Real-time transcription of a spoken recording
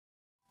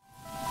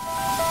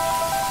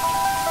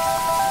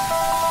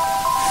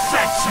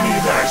me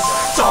their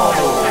souls!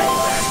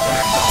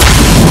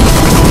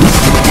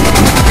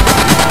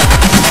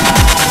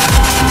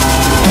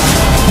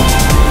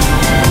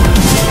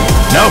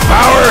 No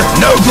power,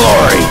 no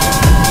glory!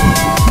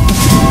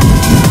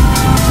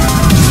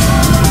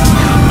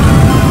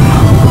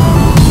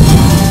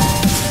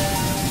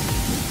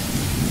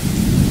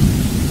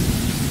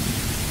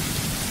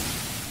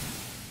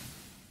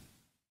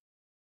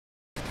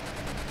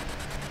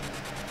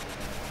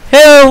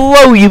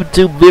 Hello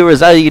YouTube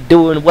viewers, how you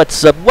doing?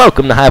 What's up?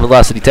 Welcome to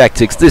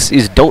HighVelocityTactics. This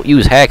is Don't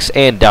Use Hacks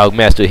and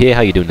Dogmaster here.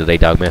 How you doing today,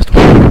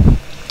 Dogmaster?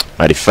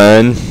 Mighty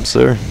fine,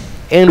 sir.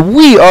 And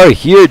we are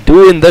here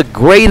doing the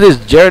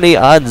greatest journey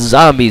on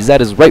zombies.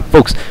 That is right,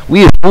 folks.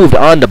 We have moved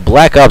on to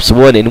Black Ops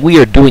 1, and we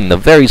are doing the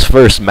very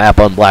first map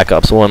on Black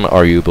Ops 1,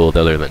 arguable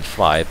other than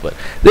 5, but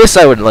this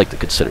I would like to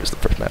consider as the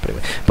first map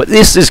anyway. But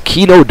this is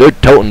Kino der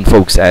Toten,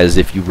 folks, as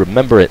if you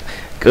remember it,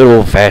 good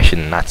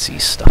old-fashioned Nazi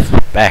stuff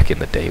back in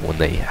the day when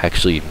they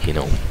actually, you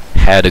know,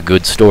 had a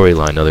good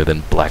storyline other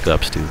than Black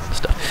Ops 2 and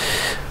stuff.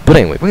 But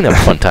anyway, we're gonna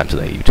have a fun time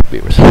today, YouTube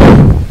viewers.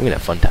 We're gonna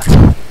have fun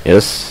time.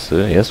 Yes,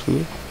 yes, we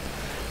will.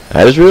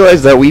 I just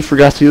realized that we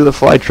forgot to do the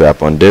fly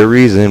trap on their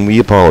reason. We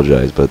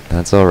apologize, but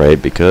that's alright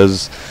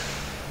because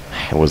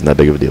it wasn't that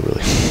big of a deal,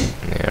 really.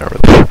 Yeah,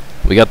 really.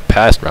 We got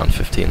past round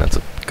 15. That's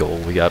a goal.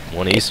 We got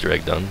one Easter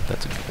egg done.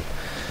 That's a goal.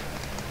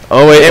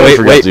 Oh wait, and wait, we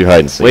forgot wait, to do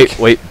hide and seek.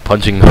 wait,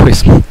 punching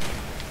noise.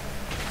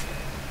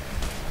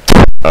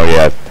 Oh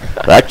yeah,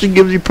 that actually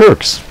gives you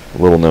perks.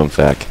 A little known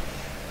fact.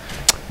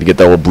 You get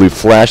that little blue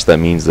flash, that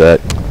means that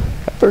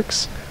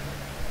perks.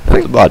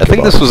 I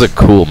think this was a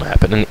cool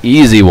map and an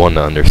easy one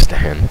to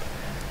understand.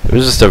 It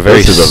was just a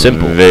very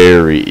simple,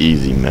 very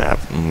easy map.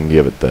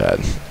 Give it that.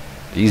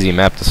 Easy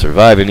map to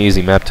survive and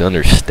easy map to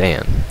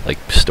understand, like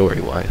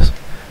story-wise.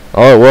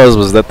 All it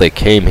was that they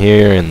came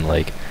here and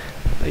like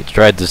they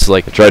tried to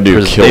tried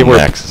to kill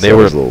Max. They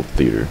were little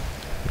theater.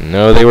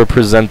 No, they were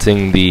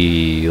presenting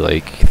the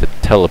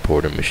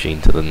teleporter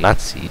machine to the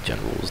Nazi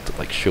generals to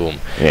like show them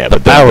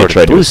the power. They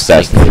tried to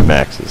assassinate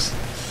Max's.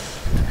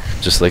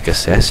 Just like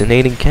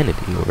assassinating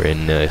Kennedy, or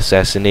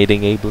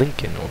assassinating Abe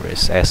Lincoln, or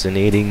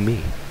assassinating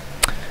me.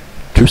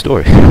 True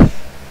story.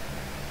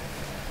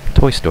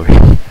 Toy Story.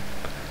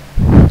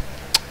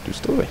 True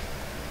story.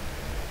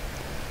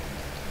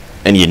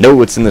 And you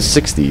know it's in the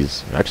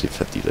 60s, or actually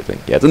 50s, I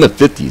think. Yeah, it's in the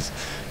 50s.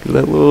 Look at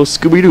that little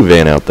Scooby-Doo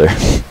van out there.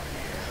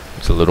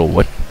 It's a little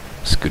what?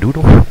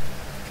 Skadoodle?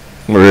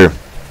 We're here.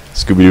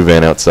 Scooby-Doo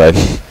van outside.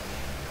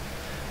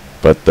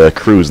 But the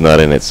crew's not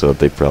in it, so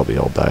they probably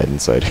all died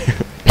inside here.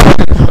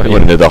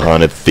 Went into the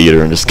haunted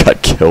theater and just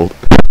got killed.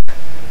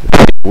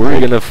 We're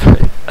gonna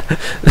fight.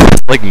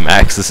 Like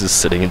Max, this is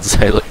sitting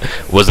inside.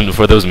 Like, wasn't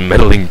for those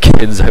meddling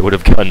kids, I would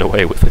have gotten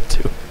away with it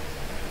too.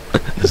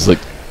 It's like,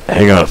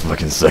 hang on a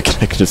fucking second,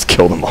 I can just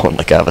kill them all in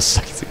like half a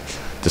second.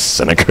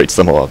 Disintegrates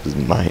them all off his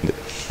mind.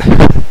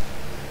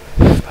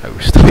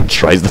 He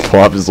tries to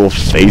pull off his little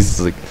face.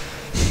 It's like,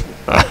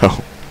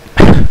 oh.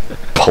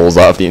 Pulls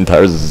off the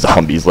entire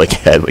zombie's like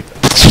head. Like.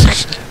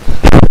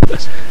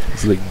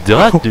 It's like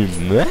Dr.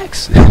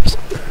 Max.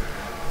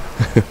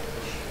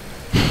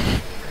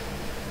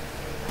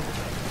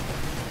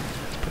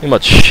 Pretty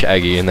much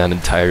Shaggy in that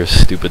entire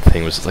stupid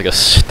thing was just like a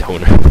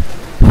stoner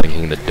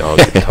thinking the dog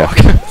could talk.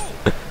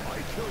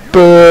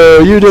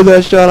 Boo! You did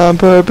that shot on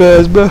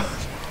purpose, bro.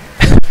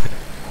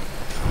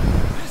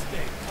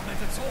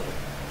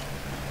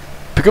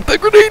 Pick up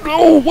that grenade!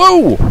 Oh,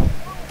 whoa!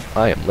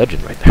 I am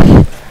legend right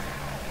there.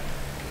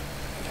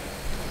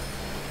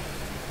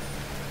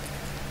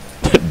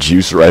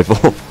 Juice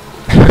rifle.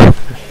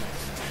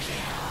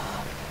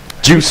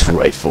 Juice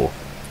rifle.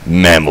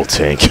 Mammal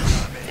tank.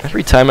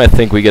 Every time I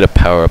think we get a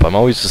power up, I'm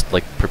always just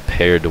like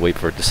prepared to wait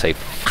for it to say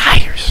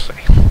fire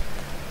sale.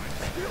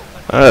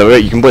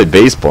 Wait, you can play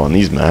baseball on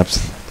these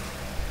maps.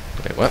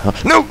 Wait,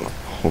 what? No!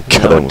 Oh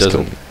god, no, it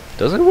doesn't.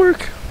 Does it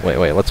work?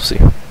 Wait, let's see.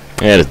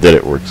 Yeah, it did.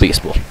 It works.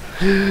 Baseball.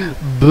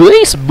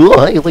 Baseball!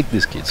 I like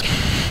this, kids.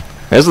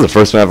 This is the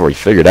first map where he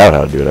figured out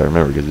how to do it, I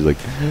remember, because he's like,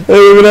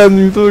 hey, what happened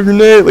to you throw a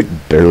grenade? Like,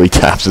 barely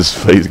taps his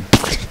face.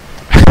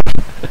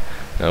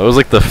 No, it was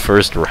like the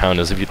first round,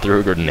 as if you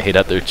threw a grenade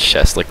at their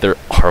chest, like their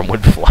arm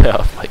would fly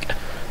off, like,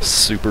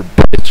 super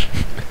bitch.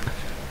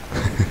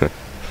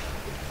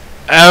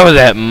 Oh,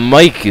 that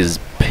mic is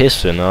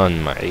pissing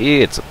on my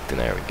ears.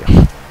 There we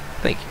go.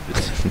 Thank you.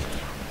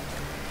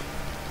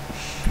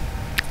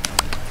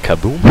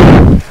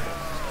 Kaboom.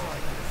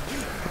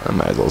 I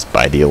might as well just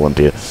buy the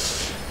Olympia.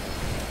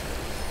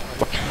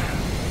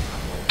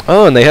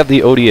 Oh, and they have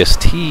the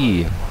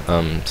ODST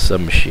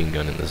submachine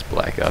gun in this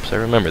Black Ops. I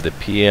remember the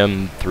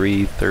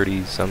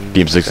PM330 some.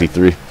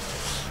 PM63.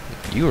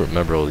 You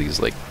remember all these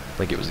like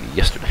it was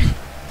yesterday.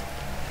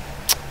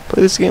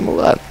 Play this game a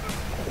lot.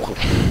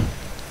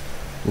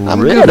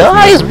 Red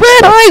eyes,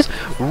 red eyes,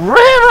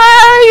 red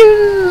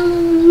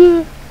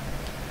eyes.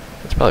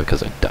 That's probably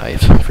because I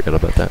died. I forgot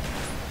about that.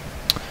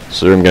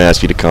 Sir, I'm gonna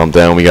ask you to calm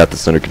down. We got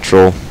this under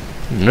control.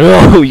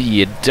 No,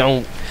 you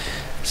don't.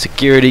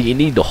 Security, you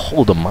need to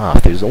hold them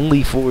off. There's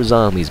only 4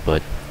 zombies,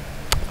 but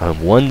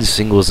One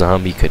single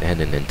zombie could end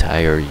an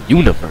entire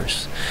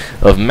universe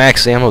of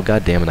max ammo.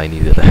 God damn it, I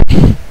needed that.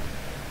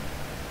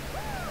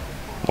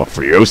 What,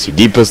 for your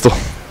OCD pistol?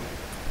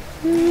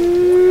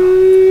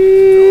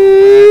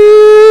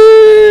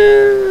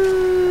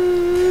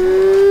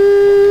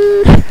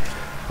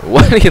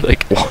 Why did he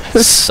like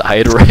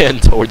side ran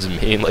towards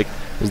me and like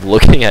was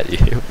looking at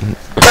you?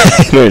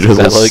 No, just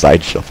a That, like,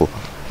 side shuffle.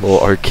 little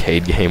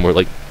arcade game where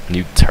like when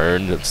you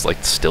turn, it's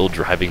like still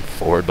driving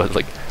forward, but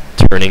like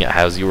turning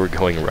as you were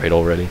going right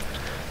already.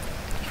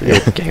 I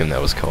forget what game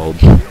that was called.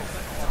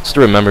 Just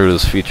to remember, it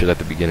was featured at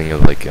the beginning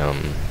of like what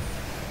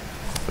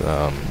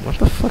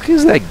the fuck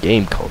is that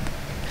game called?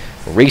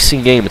 A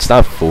racing game. It's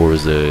not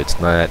Forza. It's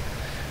like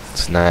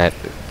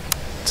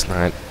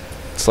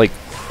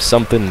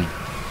something.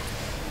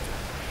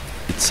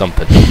 It's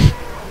something.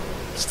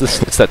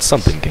 It's that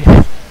something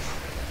game.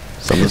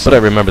 But I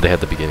remember they had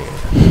the beginning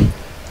of it.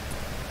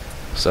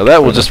 So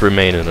that will just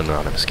remain an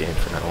anonymous game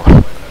from now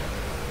on.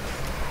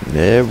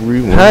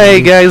 Everyone. Hi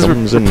guys, we're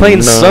becomes playing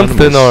anonymous.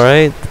 something,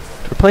 alright?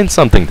 We're playing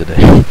something today.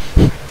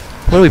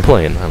 What are we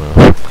playing? I don't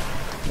know.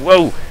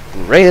 Whoa!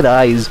 Red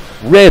eyes!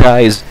 Red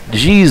eyes!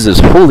 Jesus,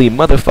 holy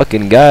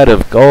motherfucking God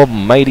of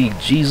almighty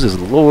Jesus,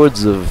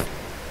 lords of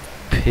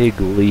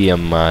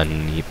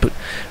Pigliamani.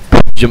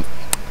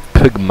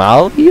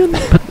 Pygmalion?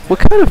 What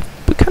kind of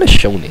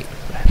show name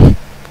is that?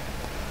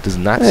 Does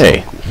not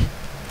Hey. sound cool.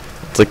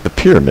 It's like the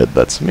pyramid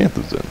that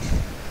Samantha's in.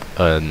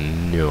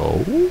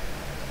 No.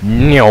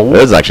 No.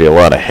 There's actually a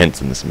lot of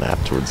hints in this map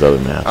towards other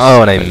maps.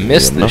 Oh, and I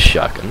missed enough. this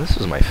shotgun. This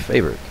was my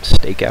favorite.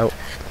 Stakeout.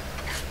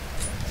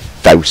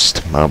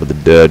 Faust, Mob of the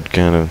Dead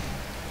kind of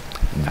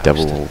Faust.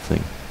 devil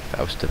thing.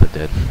 Faust of the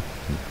Dead.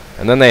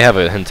 And then they have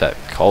a hint at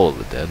Call of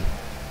the Dead.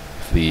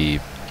 The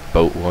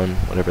boat one,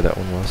 whatever that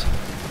one was.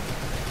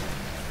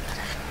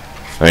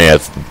 Oh yeah,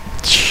 it's the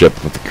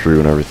ship with the crew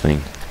and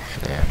everything.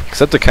 Yeah.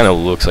 Except it kind of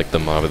looks like the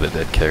Mob of the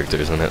Dead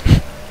characters in it.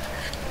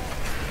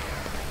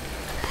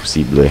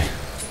 Possible.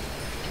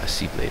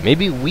 Possibly.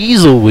 Maybe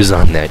Weasel was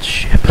on that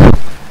ship.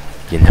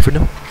 You never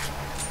know.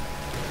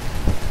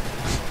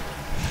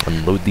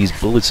 Unload these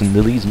bullets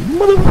into these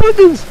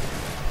motherfuckers!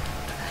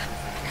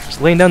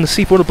 Just laying down the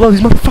C4 to blow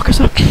these motherfuckers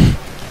up.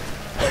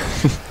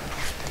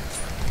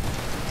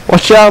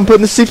 Watch out, I'm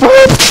putting the C4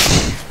 up!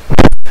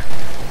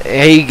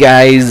 Hey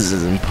guys,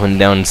 I'm putting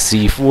down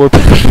C4.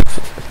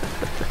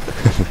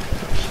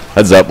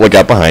 Heads up, look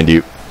out behind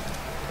you.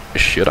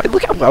 Should I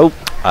look out? Oh,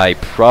 I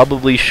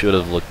probably should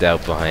have looked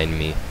out behind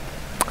me.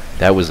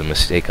 That was a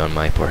mistake on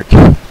my part.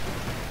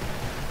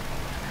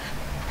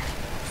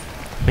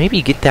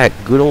 Maybe get that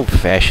good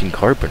old-fashioned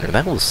carpenter.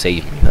 That will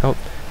save me.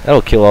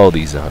 That'll kill all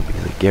these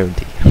zombies, I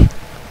guarantee you.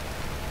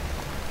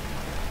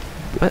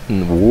 What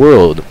in the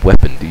world of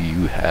weapon do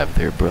you have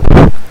there,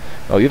 brother?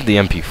 Oh, you have the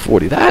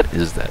MP40.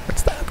 That's that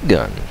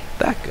gun.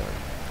 That gun.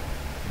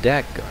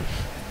 That gun.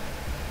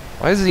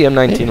 Why is the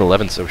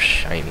M1911 so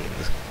shiny in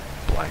this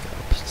Black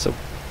Ops? So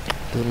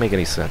doesn't make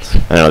any sense.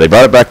 I know, they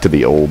brought it back to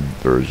the old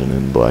version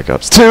in Black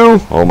Ops 2.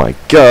 Oh my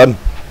god.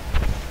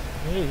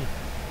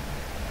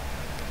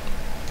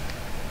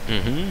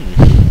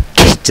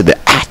 A to the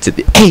I to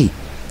the A.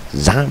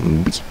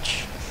 Zombie.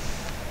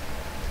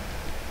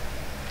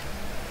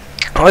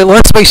 Oh, I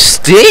lost my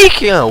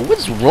steak! Yeah,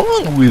 what's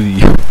wrong with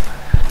you?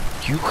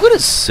 You could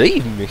have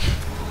saved me.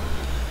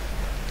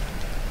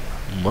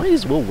 Might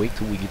as well wait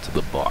till we get to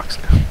the box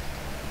now.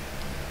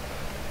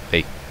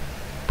 Hey,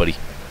 buddy.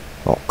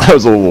 Oh, I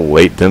was a little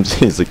late,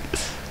 Dempsey. He's like,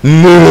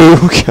 no,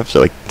 after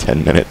like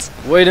 10 minutes.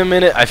 Wait a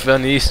minute, I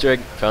found the Easter egg.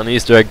 Found the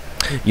Easter egg.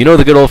 You know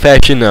the good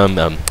old-fashioned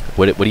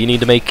what do you need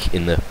to make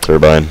in the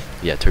Turbine.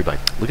 Yeah, turbine.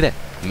 Look at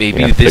that.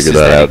 Maybe Yeah, this is figured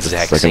that out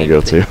exact just a second same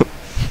ago thing. too.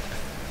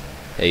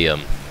 Hey,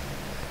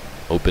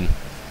 open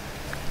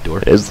door.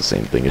 It is the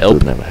same thing. It Help.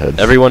 doesn't have a head.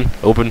 Everyone,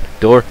 open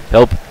door.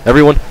 Help.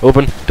 Everyone,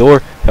 open door.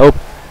 Help.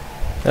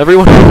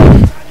 Everyone.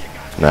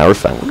 Nah, we're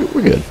fine.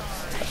 We're good.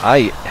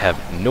 I have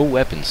no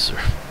weapons, sir.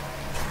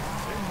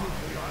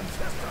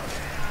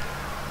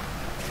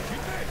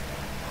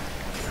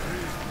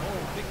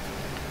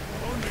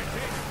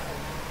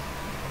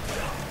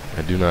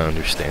 I do not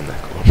understand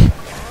that quote.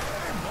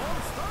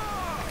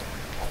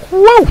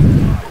 Whoa!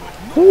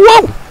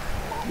 Whoa!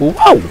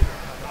 Whoa!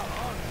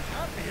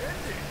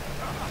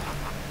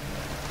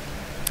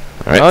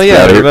 Alright, Oh yeah,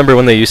 got I it. remember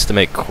when they used to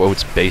make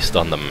quotes based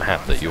on the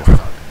map that you were on.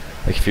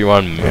 Like if you were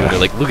on Moon, they're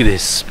like, look at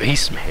this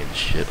spaceman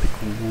shit. Like,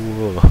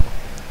 whoa.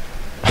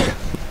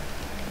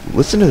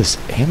 Listen to this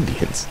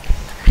ambience.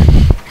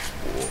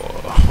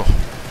 Whoa.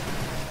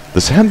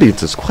 This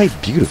ambience is quite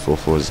beautiful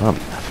for a zombie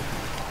map.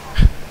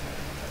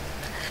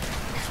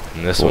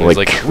 And this Well, one is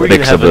like like, we're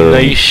gonna critics have of a the-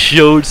 nice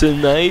show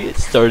tonight,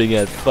 starting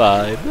at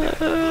 5.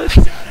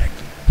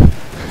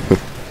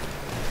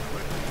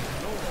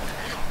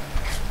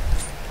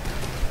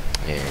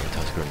 And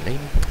toss a grenade,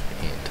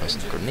 and toss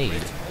a grenade,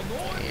 and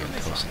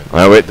toss a grenade.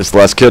 Alright, wait, this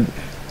last kid.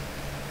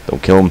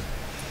 Don't kill him.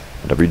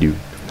 Whatever you do, do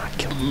not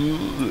kill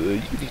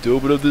him. You need to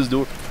open up this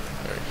door.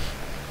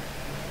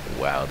 Alright.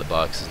 Wow, the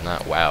box is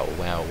not wow.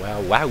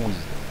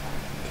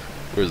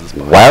 Where's this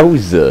box?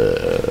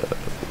 Wowza.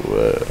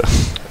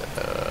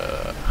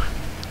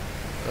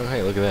 Oh,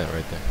 hey, look at that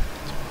right there.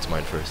 It's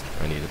mine first.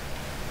 I need it.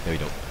 No,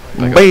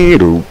 you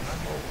don't.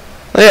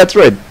 Oh, yeah, that's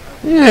right.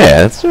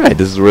 Yeah, that's right.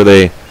 This is where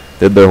they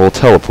did their whole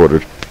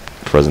teleporter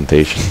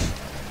presentation.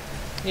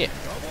 Yeah.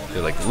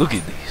 They're like, look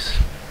at these.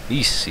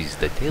 This is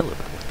the teleporter.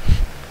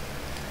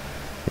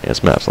 Yeah,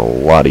 this map's a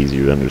lot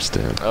easier to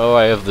understand. Oh,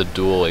 I have the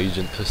dual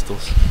agent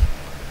pistols.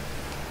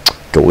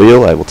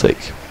 Galil, I will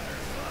take.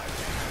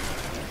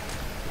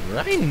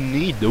 I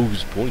need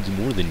those points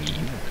more than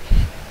you.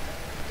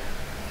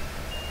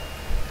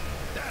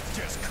 That's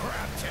just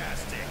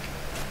craptastic.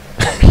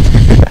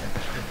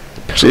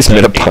 She's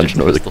made a punch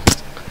noise.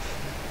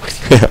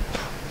 Yeah.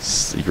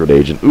 Secret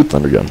agent. Ooh,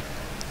 thunder gun.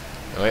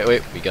 Oh,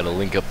 wait, we gotta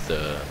link up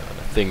the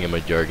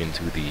thingamajorgan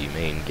to the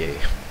main gay.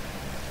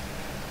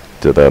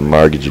 To the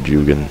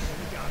Margajugan.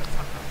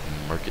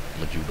 Market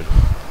Majuban.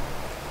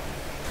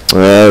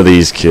 Ah,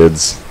 these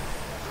kids.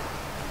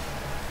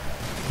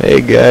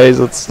 Hey guys,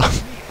 let's.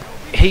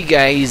 Hey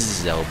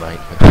guys, Zelbite.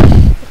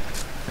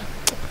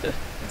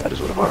 That is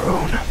one of our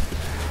own.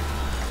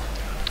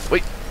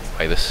 Wait,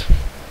 buy this.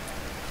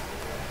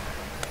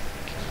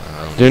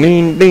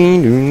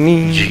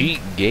 G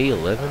gay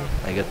 11.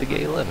 I got the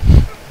gay 11.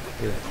 Look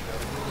at that.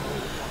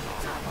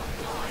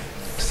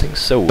 This thing's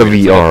so The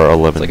weird. VR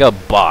 11. It's like a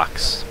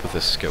box with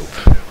a scope.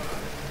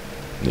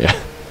 Yeah.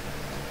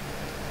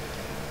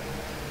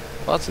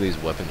 Lots of these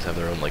weapons have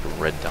their own like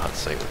red dot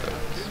sight with them.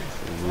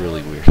 It's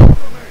really weird.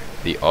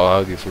 The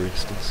AUG, for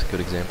instance,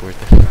 good example right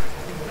there.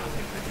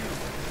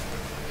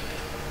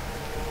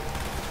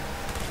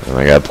 Oh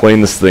my god,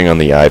 playing this thing on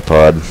the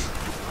iPod,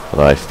 the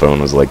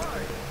iPhone was like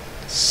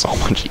so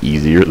much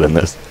easier than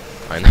this.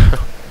 I know.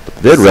 But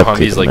they did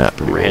replicate Zombies the like map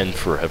pretty ran well.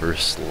 forever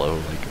slow,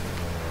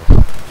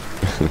 like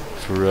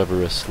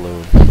forever a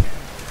slow,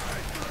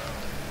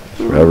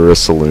 Forever a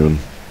saloon.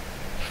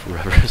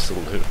 forever a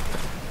saloon.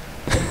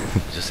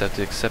 You just have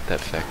to accept that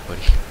fact,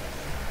 buddy.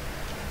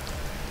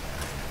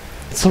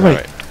 It's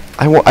alright.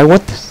 I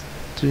want this.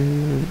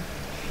 To...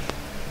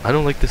 I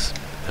don't like this.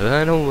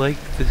 I don't like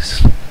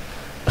this.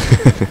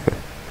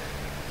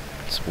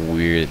 It's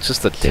weird. It's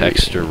just the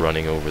texture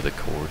running over the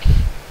cord.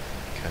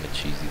 Kind of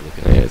cheesy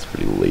looking. Yeah, it's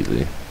pretty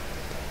lazy.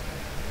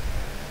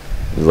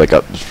 There's like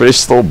a very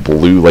slow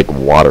blue like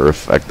water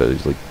effect that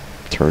is like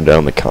turned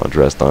down the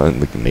contrast on it and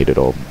like made it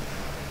all.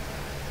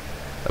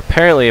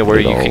 Apparently, where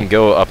Made it you all can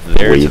go up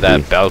there to wavy.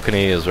 that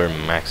balcony is where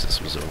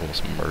Maxis was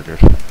almost murdered.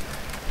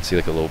 See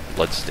like a little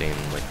bloodstain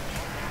like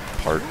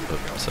part of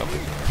something.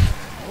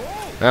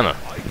 I don't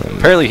know.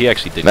 Apparently, he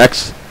actually did.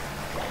 Max.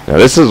 Now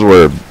this is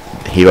where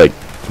he like.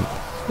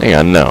 Hang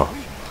on, no.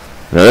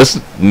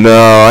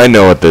 No, I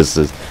know what this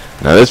is.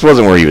 Now this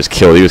wasn't where he was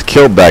killed. He was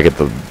killed back at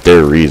the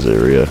Dariz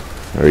area,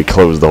 where he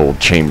closed the whole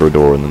chamber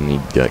door and then he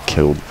got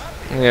killed.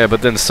 Yeah,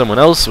 but then someone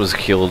else was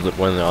killed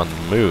when on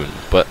the moon.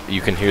 But you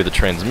can hear the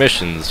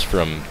transmissions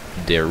from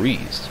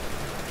Dariz,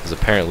 because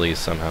apparently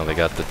somehow they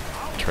got the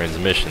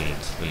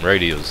transmissions and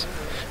radios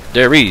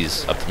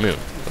Dariz up to the moon.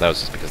 But that was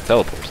just because of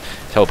teleporters.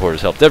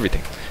 Teleporters helped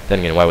everything. Then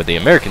again, why would the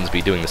Americans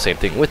be doing the same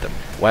thing with them?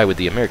 Why would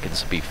the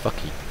Americans be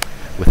fucking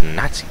with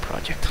Nazi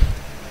Project?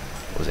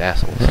 Those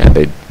assholes. Yeah,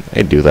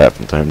 they do that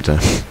from time to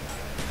time.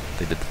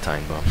 They did the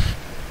time bomb.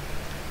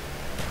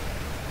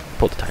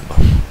 Pulled the time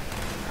bomb.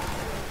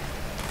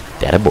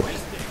 Data boy.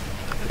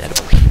 That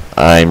boy.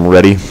 I'm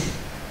ready.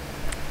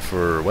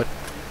 For what?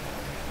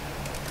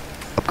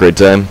 Upgrade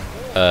time.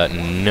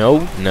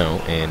 No,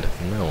 and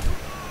no.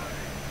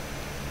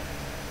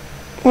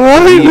 Why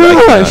I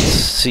cannot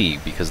see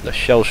because the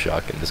shell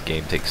shock in this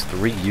game takes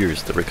 3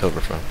 years to recover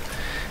from.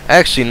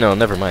 Actually, no,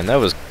 never mind. That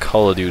was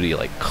Call of Duty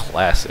like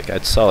classic. I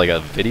saw like a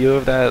video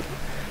of that.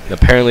 And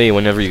apparently,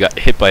 whenever you got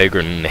hit by a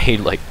grenade,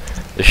 like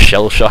the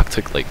shell shock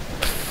took like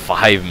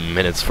 5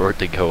 minutes for it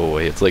to go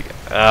away. It's like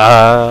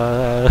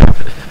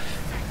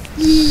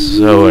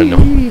so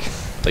annoying.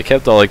 They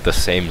kept all like the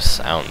same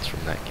sounds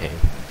from that game,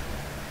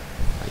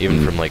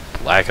 even from like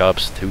Black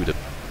Ops 2 to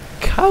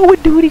Call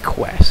of Duty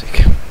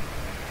Classic.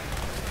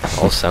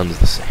 All sounds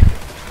the same.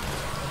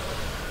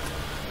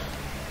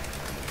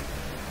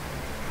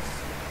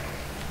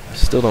 I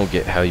still don't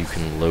get how you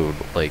can load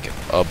like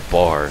a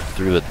bar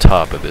through the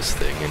top of this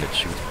thing and it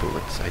shoots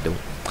bullets. I do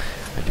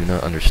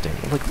not understand.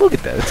 Like, look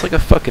at that. It's like a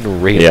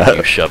fucking radar Yeah.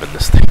 you shove in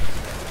this thing.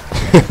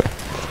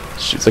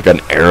 Shoots like an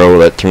arrow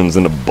that turns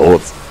into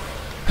bullets.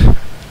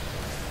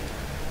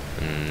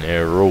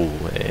 A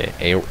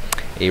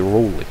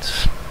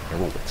rollets.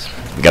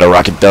 You got a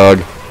rocket dog.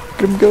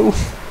 Let him go.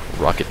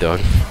 Rocket dog.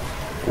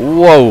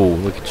 Whoa,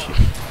 look at you.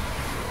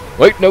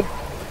 Wait, nope.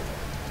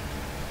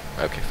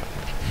 Okay, fine.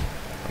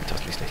 Let me toss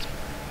these things.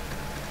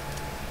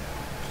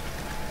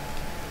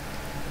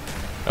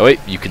 Oh wait,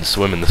 you can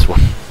swim in this one.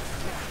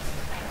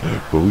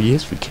 Oh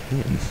yes, we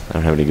can. I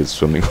don't have any good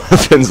swimming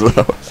weapons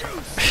though.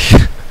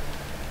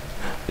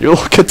 Your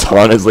little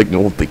katana is like an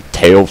old like,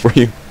 tail for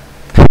you.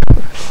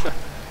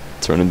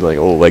 Turn into like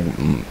old like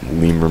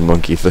lemur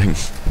monkey thing.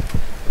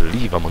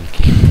 Leave a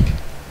monkey.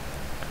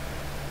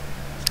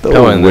 Still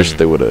Oh, and wish then-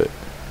 they would have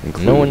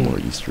including more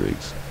Easter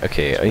eggs.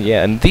 Okay,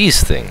 yeah, and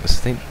these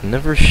things, they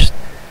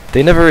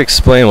never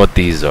explain what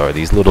these are.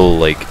 These little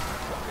like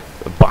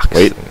box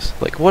things.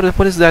 Like what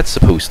is that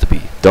supposed to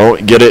be?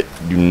 Don't get it.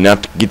 Do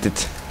not get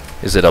it.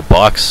 Is it a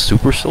box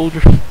super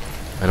soldier?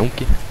 I don't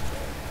get it.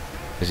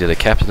 Is it a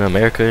Captain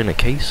America in a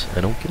case?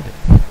 I don't get it.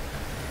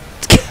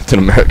 It's Captain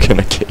America in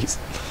a case.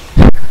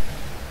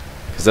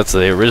 Because that's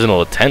the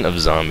original intent of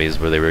zombies,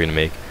 where they were gonna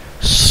make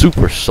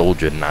super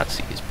soldier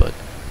Nazis, but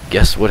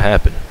guess what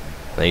happened?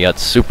 They got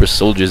super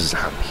soldier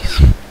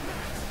zombies.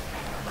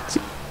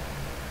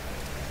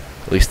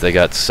 At least they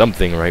got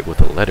something right with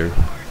the letter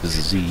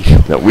Z.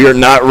 No, we are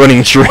not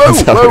running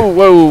trains. Whoa,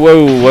 whoa, whoa,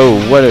 whoa,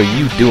 whoa! What are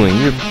you doing?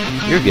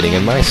 You're getting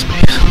in my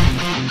space.